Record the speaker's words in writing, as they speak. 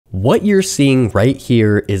What you're seeing right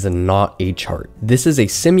here is not a chart. This is a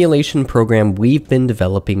simulation program we've been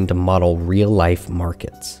developing to model real-life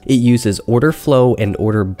markets. It uses order flow and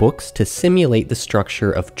order books to simulate the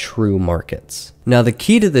structure of true markets. Now, the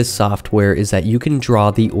key to this software is that you can draw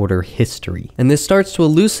the order history, and this starts to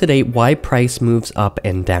elucidate why price moves up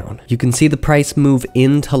and down. You can see the price move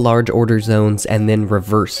into large order zones and then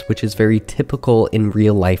reverse, which is very typical in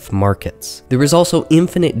real-life markets. There is also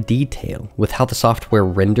infinite detail with how the software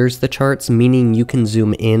renders the charts, meaning you can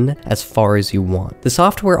zoom in as far as you want. The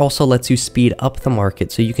software also lets you speed up the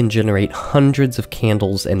market so you can generate hundreds of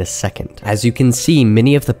candles in a second. As you can see,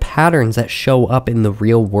 many of the patterns that show up in the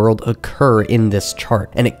real world occur in this chart,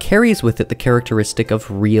 and it carries with it the characteristic of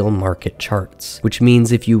real market charts, which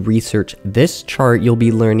means if you research this chart, you'll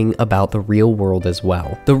be learning about the real world as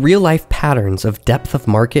well. The real life patterns of depth of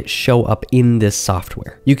market show up in this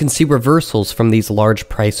software. You can see reversals from these large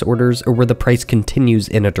price orders or where the price continues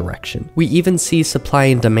in a direction. We even see supply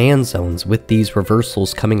and demand zones with these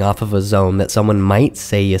reversals coming off of a zone that someone might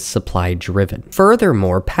say is supply driven.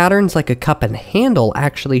 Furthermore, patterns like a cup and handle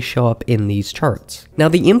actually show up in these charts. Now,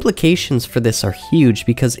 the implications for this are huge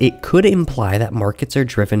because it could imply that markets are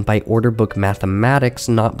driven by order book mathematics,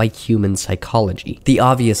 not by human psychology. The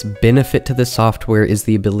obvious benefit to the software is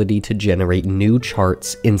the ability to generate new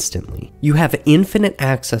charts instantly. You have infinite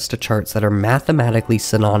access to charts that are mathematically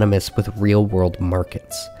synonymous with real-world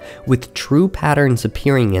markets, with true patterns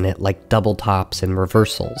appearing in it like double tops and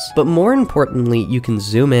reversals. But more importantly, you can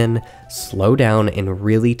zoom in, slow down, and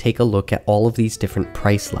really take a look at all of these different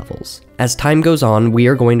price levels. As time goes on, we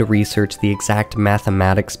are going to research the exact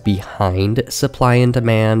mathematics behind supply and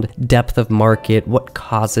demand, depth of market, what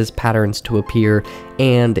causes patterns to appear,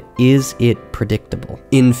 and is it predictable?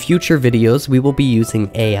 In future videos, we will be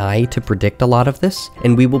using AI to predict a lot of this,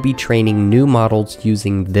 and we will be training new models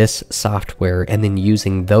using this software and then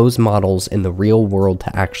using those models in the real world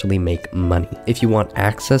to actually make money. If you want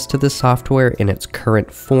access to this software in its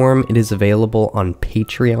current form, it is available on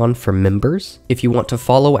Patreon for members. If you want to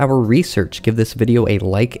follow our research, give this video a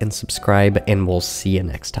like and subscribe, and we'll see you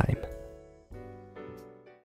next time.